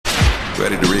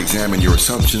Ready to re-examine your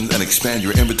assumptions and expand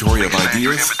your inventory of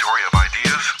ideas?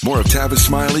 More of Tavis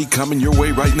Smiley coming your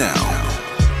way right now.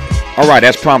 All right,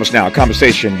 as promised now, a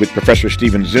conversation with Professor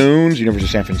Stephen Zunes, University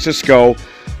of San Francisco,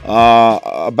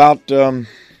 about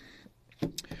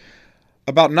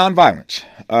nonviolence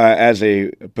as a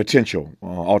potential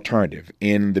alternative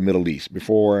in the Middle East.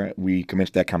 Before we commence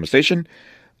that conversation,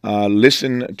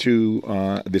 listen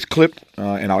to this clip,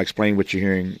 and I'll explain what you're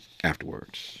hearing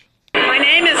afterwards. My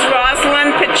name is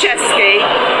Rosalind Pacheski.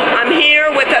 I'm here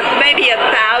with maybe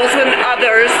 1,000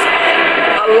 others,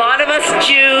 a lot of us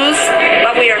Jews,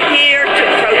 but we are here to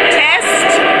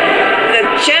protest the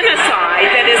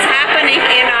genocide that is happening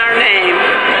in our name.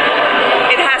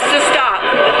 It has to stop.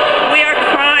 We are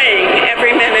crying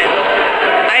every minute.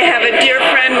 I have a dear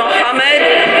friend,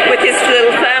 Mohammed, with his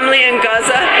little family in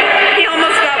Gaza. He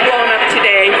almost got blown up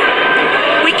today.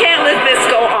 We can't let this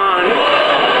go on.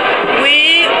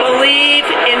 We believe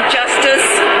in justice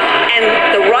and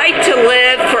the right to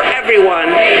live for everyone.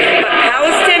 But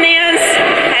Palestinians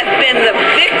have been the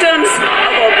victims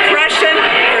of oppression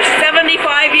for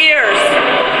 75 years,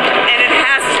 and it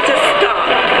has to stop.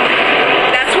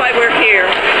 That's why we're here,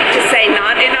 to say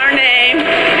not in our name.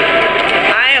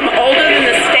 I am older than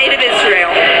the state of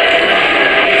Israel.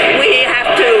 We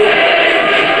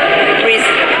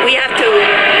have to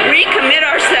recommit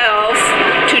ourselves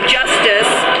to justice.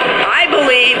 I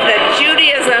believe that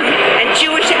Judaism and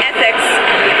Jewish ethics,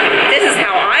 this is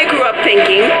how I grew up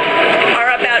thinking,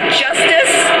 are about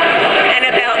justice and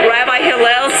about Rabbi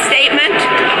Hillel's statement,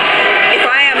 if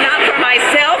I am not for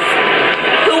myself,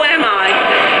 who am I?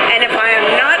 And if I'm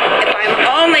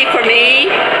only for me,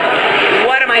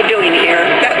 what am I doing here?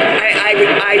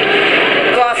 I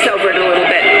glossed over it a little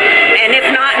bit. And if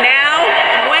not now,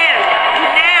 when?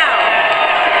 Now.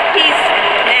 Peace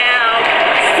now.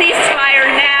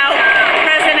 Ceasefire now.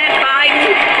 President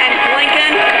Biden and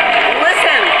Blinken,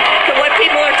 listen to what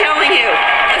people are telling you,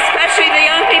 especially the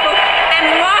young people and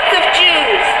lots of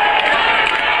Jews.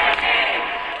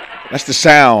 That's the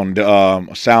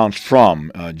sounds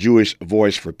from Jewish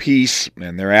Voice for Peace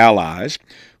and their allies,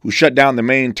 who shut down the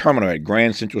main terminal at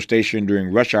Grand Central Station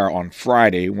during rush hour on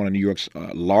Friday, one of New York's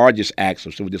largest acts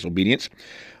of civil disobedience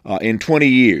in 20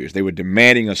 years. They were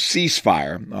demanding a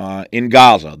ceasefire in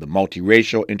Gaza. The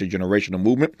multiracial, intergenerational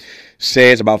movement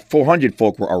says about 400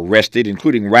 folk were arrested,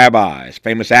 including rabbis,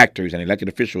 famous actors, and elected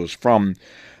officials from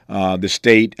the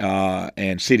state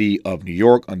and city of New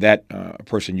York. And that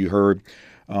person you heard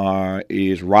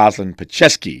is Rosalind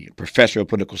Pacheski, professor of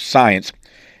political science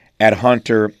at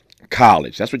Hunter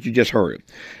College. That's what you just heard.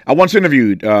 I once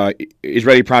interviewed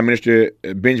Israeli Prime Minister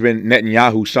Benjamin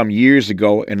Netanyahu some years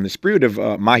ago, and in the spirit of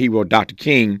my hero, Dr.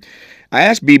 King, I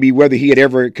asked Bibi whether he had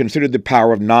ever considered the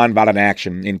power of nonviolent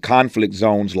action in conflict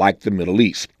zones like the Middle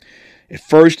East. At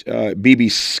first, Bibi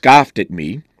scoffed at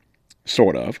me,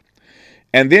 sort of,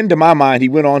 and then, to my mind, he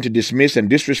went on to dismiss and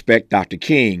disrespect Dr.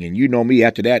 King, and you know me,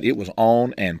 after that, it was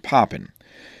on and popping.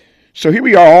 So here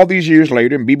we are all these years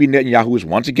later, and Bibi Netanyahu is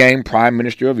once again Prime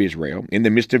Minister of Israel in the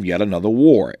midst of yet another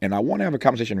war. And I want to have a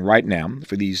conversation right now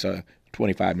for these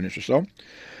 25 minutes or so.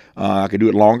 I could do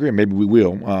it longer, and maybe we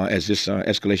will, as this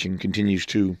escalation continues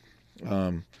to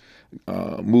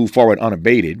move forward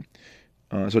unabated.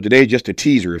 So today is just a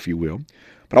teaser, if you will.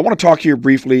 But I want to talk here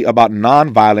briefly about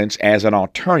nonviolence as an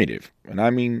alternative, and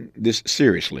I mean this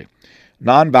seriously.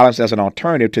 Nonviolence as an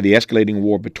alternative to the escalating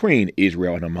war between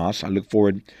Israel and Hamas. I look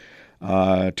forward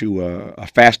to a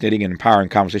fascinating and empowering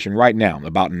conversation right now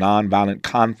about nonviolent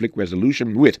conflict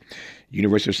resolution with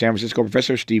University of San Francisco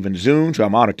Professor Stephen Zunes, who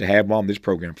I'm honored to have on this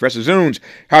program. Professor Zunes,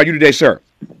 how are you today, sir?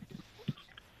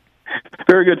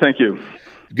 Very good, thank you.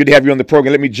 Good to have you on the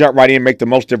program. Let me jump right in and make the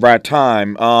most of our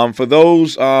time. For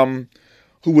those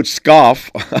who would scoff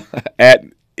at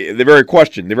the very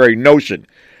question, the very notion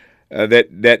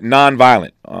that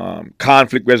nonviolent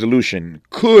conflict resolution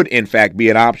could, in fact, be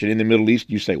an option in the Middle East,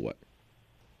 you say what?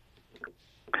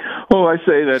 Well, I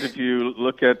say that if you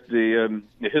look at the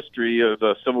history of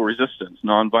civil resistance,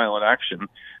 nonviolent action,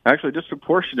 actually a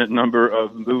disproportionate number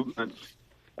of movements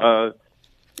for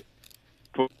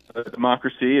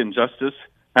democracy and justice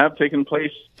have taken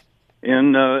place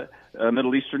in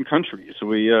Middle Eastern countries.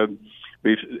 We've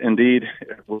indeed,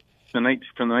 from the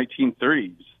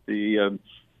 1930s, the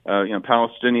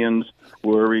Palestinians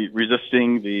were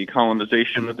resisting the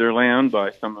colonization of their land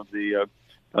by some of the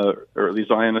early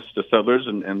Zionist settlers,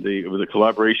 and with the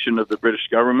collaboration of the British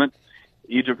government.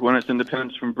 Egypt won its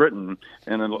independence from Britain,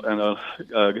 and a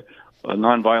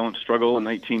nonviolent struggle in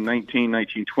 1919,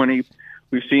 1920.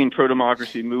 We've seen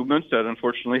pro-democracy movements that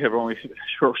unfortunately have only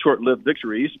short-lived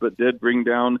victories, but did bring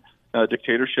down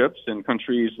dictatorships in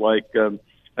countries like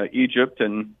Egypt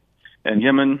and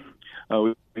Yemen.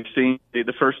 We've seen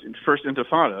the first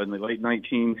Intifada in the late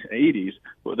 1980s,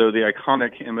 though the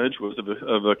iconic image was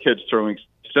of a kid throwing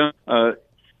stones.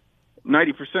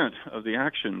 90% of the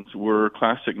actions were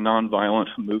classic nonviolent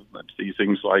movements. These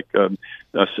things like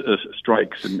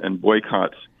strikes and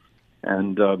boycotts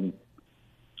and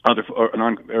other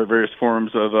various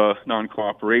forms of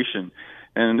non-cooperation.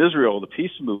 And in Israel, the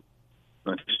peace movement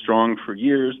was strong for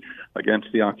years against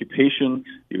the occupation.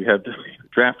 You had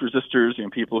draft resistors,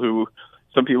 some people who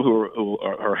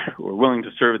are willing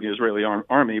to serve in the Israeli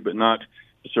army, but not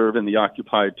to serve in the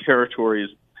occupied territories.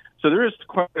 So there is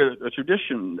quite a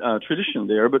tradition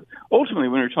there. But ultimately,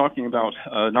 when you're talking about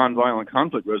nonviolent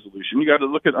conflict resolution, you got to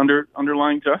look at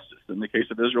underlying justice. In the case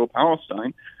of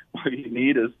Israel-Palestine, what you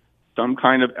need is some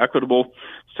kind of equitable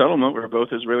settlement where both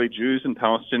Israeli Jews and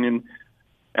Palestinian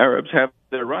Arabs have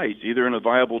their rights, either in a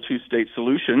viable two-state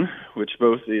solution, which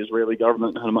both the Israeli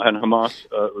government and Hamas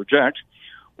reject,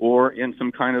 or in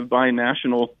some kind of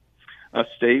binational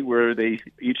state where they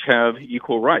each have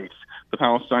equal rights. The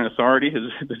Palestine Authority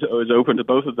is open to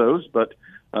both of those, but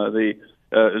the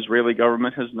Israeli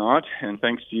government has not, and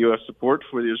thanks to U.S. support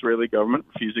for the Israeli government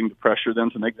refusing to pressure them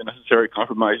to make the necessary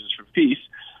compromises for peace,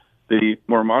 the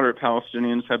more moderate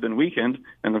Palestinians have been weakened,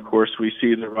 and of course we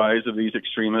see the rise of these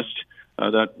extremists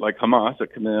like Hamas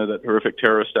that committed that horrific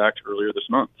terrorist act earlier this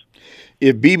month.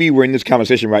 If Bibi were in this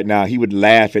conversation right now, he would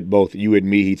laugh at both you and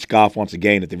me. He'd scoff once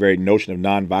again at the very notion of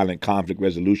nonviolent conflict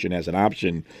resolution as an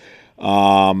option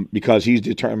because he's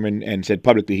determined and said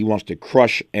publicly he wants to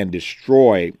crush and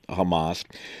destroy Hamas.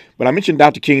 But I mentioned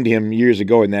Dr. King to him years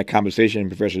ago in that conversation,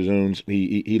 Professor Zunes.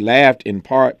 He laughed in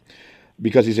part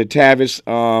because he said, Tavis,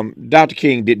 Dr.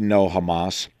 King didn't know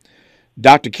Hamas.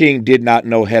 Dr. King did not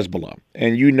know Hezbollah.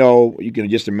 And you can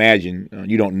just imagine,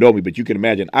 you don't know me, but you can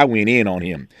imagine I went in on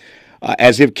him.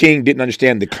 As if King didn't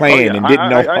understand the Klan and didn't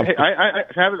know.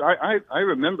 I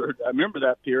remember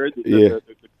that period. The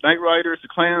Night Riders, the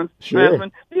Klans,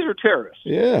 Klansmen. These are terrorists.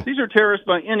 Yeah, these are terrorists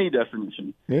by any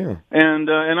definition. Yeah, and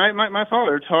my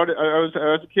father taught it. I was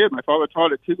a kid. My father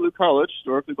taught at Tougaloo College,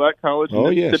 historically black college in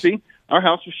Mississippi. Yes. Our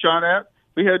house was shot at.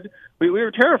 We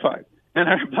were terrified, and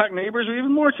our black neighbors were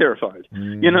even more terrified.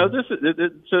 Mm. You know,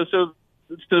 so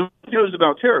it was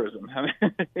about terrorism. I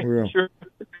mean, sure.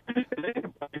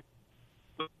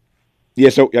 Yeah,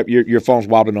 so your phone's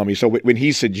wobbling on me. So when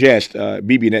he suggests,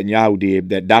 Bibi Netanyahu did,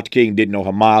 that Dr. King didn't know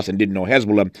Hamas and didn't know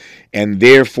Hezbollah, and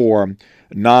therefore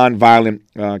nonviolent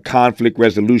conflict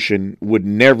resolution would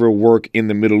never work in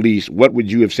the Middle East, what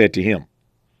would you have said to him?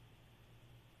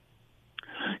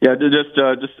 Yeah, just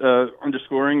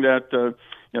underscoring that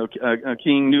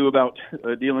King knew about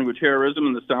dealing with terrorism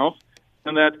in the South,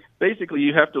 and that basically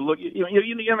you have to look.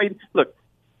 Look,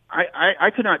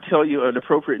 I could not tell you an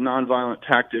appropriate nonviolent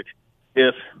tactic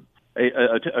if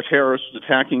a terrorist was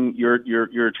attacking your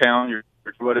town, your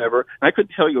whatever. And I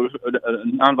couldn't tell you a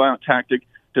nonviolent tactic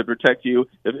to protect you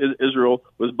if Israel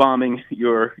was bombing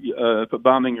your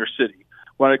city.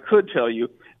 What I could tell you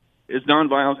is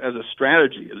nonviolence as a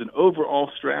strategy, as an overall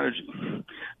strategy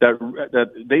that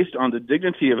based on the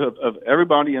dignity of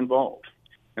everybody involved.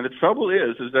 And the trouble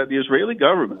is that the Israeli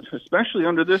government, especially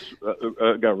under this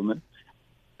government,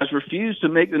 has refused to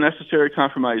make the necessary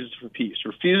compromises for peace,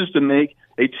 refused to make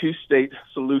a two-state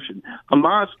solution.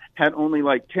 Hamas had only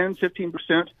like 10,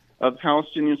 15% of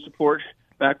Palestinian support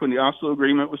back when the Oslo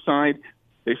Agreement was signed.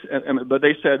 But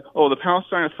they said, the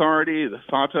Palestine Authority, the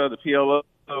Fatah, the PLO,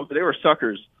 they were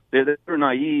suckers. They were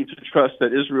naive to trust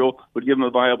that Israel would give them a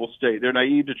viable state. They're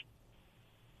naive to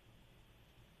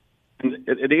and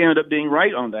they ended up being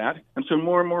right on that, and so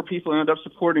more and more people ended up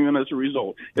supporting them as a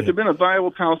result. If there had been a viable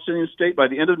Palestinian state by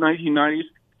the end of the 1990s,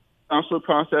 the Oslo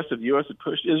process of the U.S. had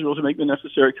pushed Israel to make the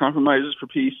necessary compromises for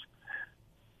peace,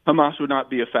 Hamas would not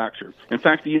be a factor. In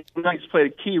fact, the United States played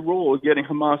a key role in getting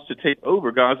Hamas to take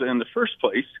over Gaza in the first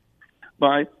place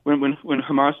by when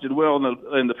Hamas did well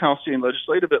in the Palestinian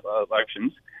legislative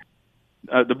elections.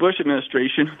 The Bush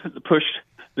administration pushed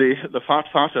the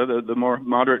Fatah, the more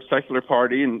moderate secular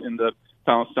party in the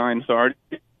Palestine Authority,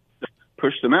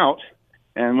 pushed them out,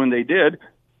 and when they did,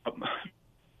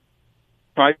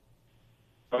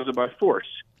 Gaza by force.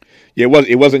 Yeah,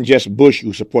 it wasn't just Bush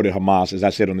who supported Hamas. As I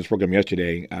said on this program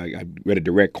yesterday, I read a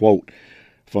direct quote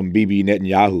from Bibi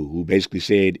Netanyahu, who basically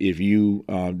said, if you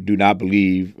do not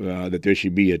believe that there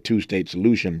should be a two-state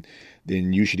solution,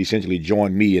 then you should essentially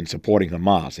join me in supporting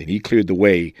Hamas. And he cleared the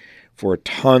way for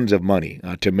tons of money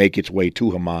to make its way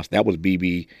to Hamas. That was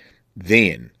Bibi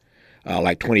then.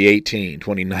 like 2018,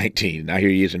 2019. Now here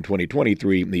he is in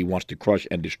 2023, and he wants to crush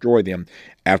and destroy them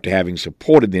after having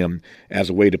supported them as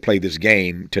a way to play this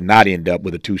game to not end up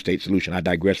with a two-state solution. I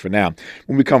digress for now.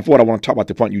 When we come forward, I want to talk about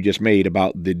the point you just made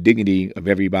about the dignity of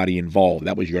everybody involved.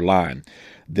 That was your line.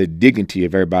 The dignity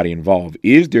of everybody involved.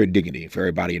 Is there dignity for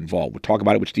everybody involved? We'll talk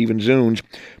about it with Stephen Zunes,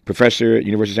 professor at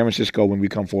University of San Francisco, when we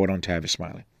come forward on Tavis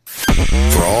Smiley.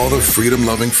 For all the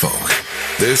freedom-loving folk,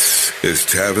 this is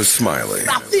Tavis Smiley.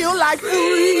 I feel like freedom.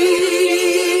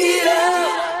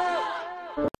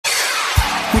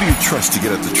 Who do you trust to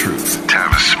get at the truth?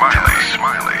 Tavis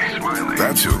Smiley.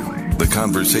 That's who. The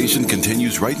conversation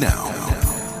continues right now.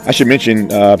 I should mention,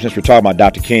 since we're talking about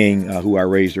Dr. King, who I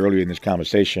raised earlier in this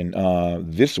conversation,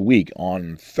 this week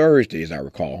on Thursday, as I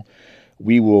recall,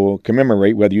 we will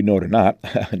commemorate, whether you know it or not,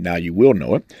 now you will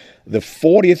know it, the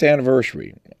 40th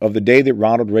anniversary of the day that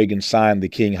Ronald Reagan signed the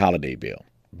King Holiday Bill.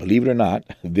 Believe it or not,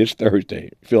 this Thursday.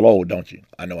 Feel old, don't you?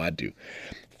 I know I do.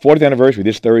 40th anniversary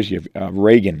this Thursday of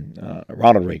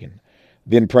Ronald Reagan,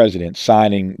 then president,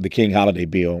 signing the King Holiday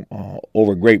Bill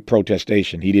over great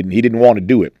protestation. He didn't want to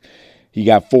do it. He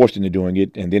got forced into doing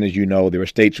it, and then, as you know, there were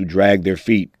states who dragged their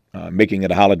feet, making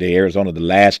it a holiday. Arizona, the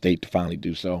last state to finally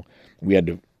do so. We had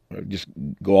to just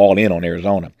go all in on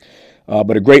Arizona.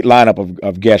 But a great lineup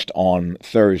of guests on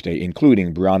Thursday,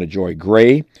 including Breonna Joy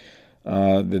Gray,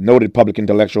 the noted public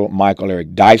intellectual Michael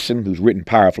Eric Dyson, who's written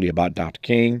powerfully about Dr.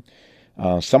 King,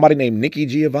 somebody named Nikki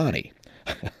Giovanni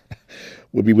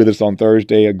will be with us on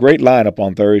Thursday. A great lineup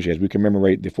on Thursday as we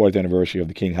commemorate the 40th anniversary of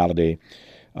the King Holiday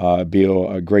Bill,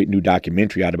 a great new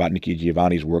documentary out about Nikki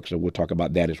Giovanni's work, so we'll talk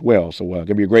about that as well. So going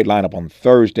to be a great lineup on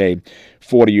Thursday,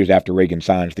 40 years after Reagan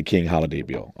signs the King Holiday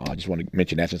Bill. I just want to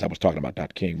mention that since I was talking about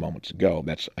Dr. King moments ago.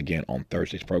 That's, again, on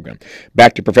Thursday's program.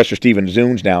 Back to Professor Stephen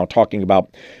Zunes now, talking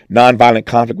about nonviolent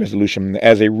conflict resolution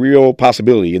as a real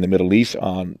possibility in the Middle East,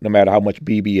 no matter how much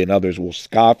Bibi and others will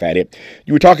scoff at it.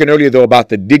 You were talking earlier, though, about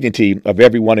the dignity of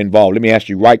everyone involved. Let me ask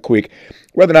you right quick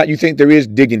whether or not you think there is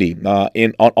dignity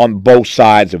on both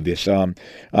sides of this.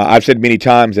 I've said many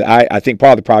times that I think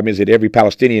part of the problem is that every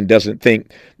Palestinian doesn't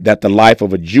think that the life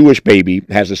of a Jewish baby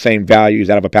has the same value as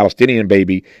that of a Palestinian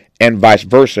baby, and vice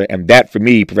versa. And that, for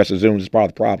me, Professor Zunes, is part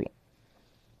of the problem.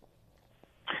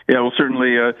 Yeah, well,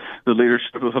 certainly the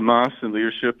leadership of Hamas and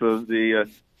leadership of the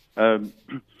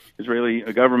Israeli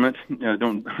government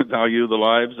don't value the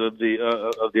lives of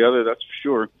the other. That's for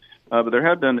sure. But there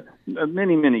have been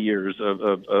many years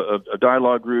of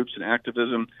dialogue groups and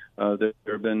activism. There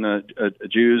have been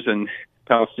Jews and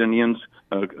Palestinians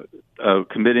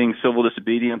committing civil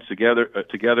disobedience together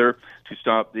to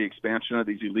stop the expansion of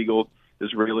these illegal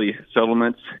Israeli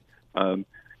settlements.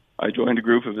 I joined a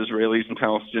group of Israelis and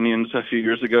Palestinians a few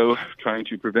years ago trying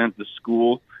to prevent the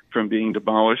school from being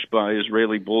demolished by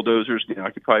Israeli bulldozers in the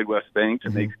occupied West Bank to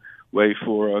make way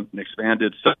for an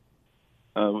expanded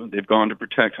settlement. They've gone to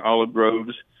protect olive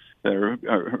groves that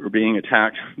are being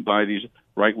attacked by these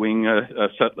right-wing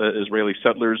Israeli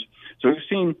settlers. So we've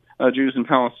seen Jews and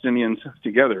Palestinians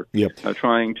together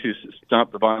trying to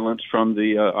stop the violence from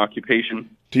the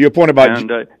occupation. To your point about... And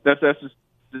that's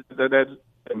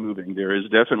moving. There is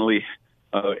definitely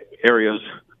areas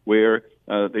where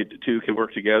they two can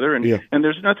work together, and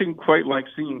there's nothing quite like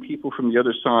seeing people from the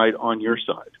other side on your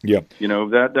side. You know,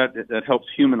 that helps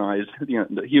humanize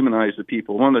the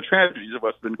people. One of the tragedies of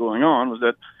what's been going on was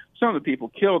that some of the people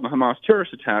killed in the Hamas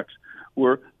terrorist attacks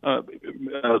were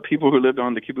people who lived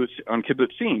on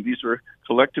kibbutzim. These were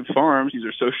collective farms. These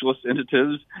are socialist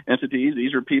entities.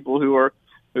 These are people who are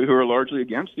largely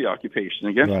against the occupation,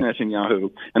 against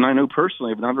Netanyahu. And I know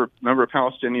personally of a number of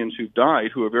Palestinians who've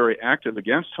died who are very active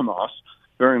against Hamas,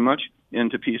 very much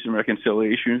into peace and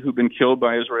reconciliation, who've been killed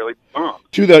by Israeli bombs.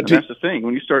 That's the thing.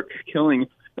 When you start killing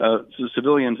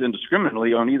civilians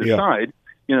indiscriminately on either side,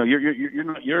 you know,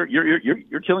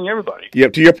 you're killing everybody. Yeah.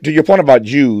 To your point about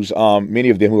Jews, many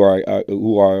of them who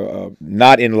are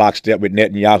not in lockstep with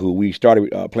Netanyahu. We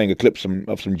started playing a clip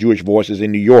of some Jewish voices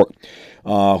in New York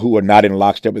who are not in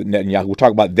lockstep with Netanyahu. We'll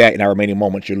talk about that in our remaining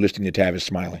moments. You're listening to Tavis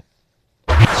Smiley.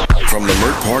 From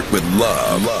Lamert Park with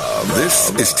love, this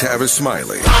is Tavis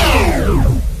Smiley.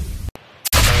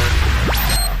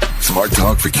 Smart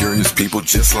talk for curious people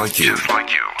just like you.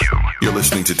 You're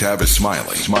listening to Tavis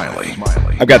Smiley.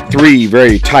 I've got 3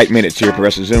 very tight minutes here,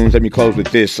 Professor Zunes. Let me close with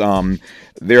this.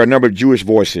 There are a number of Jewish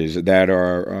voices that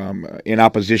are in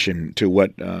opposition to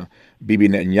what Bibi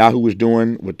Netanyahu is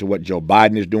doing, to what Joe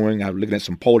Biden is doing. I was looking at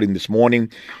some polling this morning.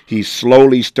 He's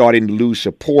slowly starting to lose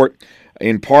support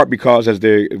in part because as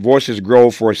the voices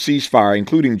grow for a ceasefire,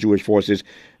 including Jewish forces,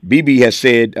 Bibi has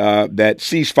said that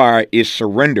ceasefire is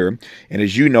surrender. And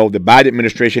as you know, the Biden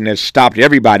administration has stopped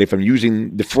everybody from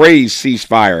using the phrase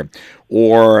ceasefire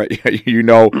or,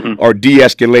 or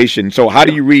de-escalation. So how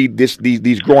do you read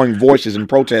these growing voices in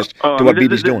protest to what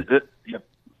Bibi's doing? Yeah.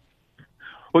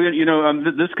 Well,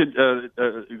 this could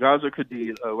Gaza could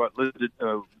be what listed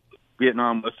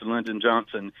Vietnam was to Lyndon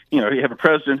Johnson. You have a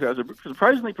president who has a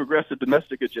surprisingly progressive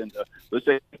domestic agenda. Let's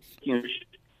say,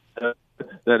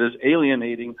 that is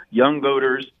alienating young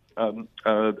voters,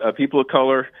 people of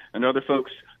color, and other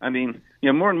folks. I mean,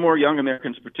 more and more young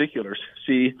Americans in particular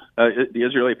see the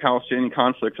Israeli-Palestinian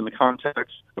conflict from the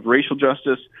context of racial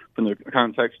justice, from the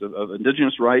context of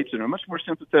indigenous rights, and are much more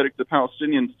sympathetic to the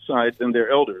Palestinian side than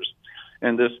their elders.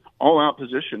 And this all-out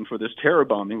position for this terror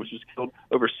bombing, which has killed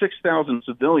over 6,000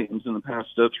 civilians in the past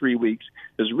 3 weeks,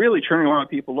 is really turning a lot of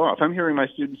people off. I'm hearing my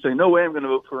students say, no way I'm going to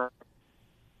vote for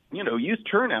youth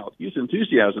turnout, youth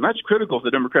enthusiasm. That's critical if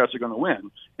the Democrats are going to win.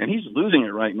 And he's losing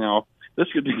it right now. This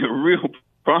could be a real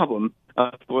problem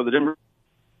for the Democrats.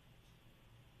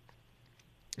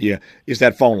 Yeah, it's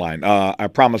that phone line. I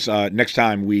promise next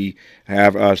time we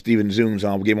have Stephen Zunes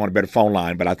on, we'll get him on a better phone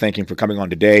line. But I thank him for coming on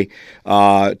today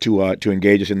to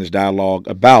engage us in this dialogue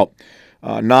about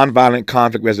nonviolent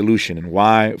conflict resolution and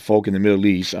why folk in the Middle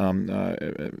East,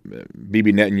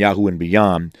 Bibi Netanyahu and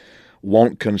beyond,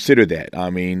 won't consider that. I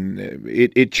mean,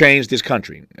 it changed this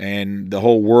country, and the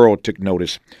whole world took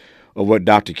notice of what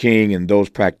Dr. King and those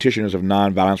practitioners of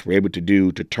nonviolence were able to do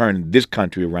to turn this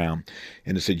country around,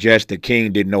 and to suggest that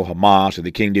King didn't know Hamas or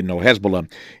that King didn't know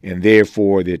Hezbollah, and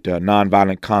therefore that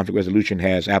nonviolent conflict resolution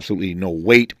has absolutely no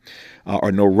weight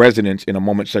or no resonance in a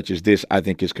moment such as this, I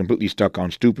think is completely stuck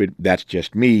on stupid. That's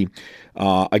just me.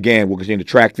 Again, we'll continue to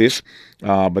track this,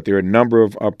 but there are a number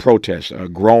of protests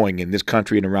growing in this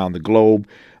country and around the globe.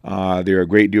 There are a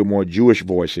great deal more Jewish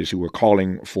voices who are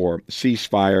calling for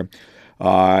ceasefire.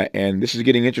 And this is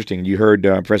getting interesting. You heard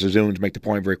Professor Zunes make the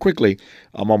point very quickly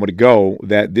a moment ago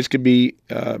that this could be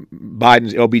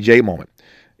Biden's LBJ moment.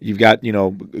 You've got,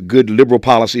 good liberal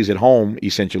policies at home,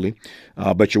 essentially,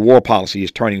 but your war policy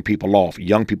is turning people off,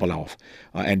 young people off.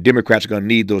 And Democrats are going to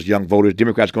need those young voters.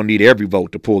 Democrats are going to need every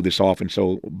vote to pull this off. And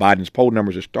so Biden's poll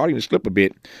numbers are starting to slip a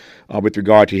bit with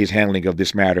regard to his handling of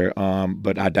this matter.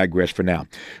 But I digress for now.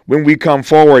 When we come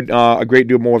forward, a great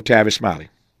deal more of Tavis Smiley.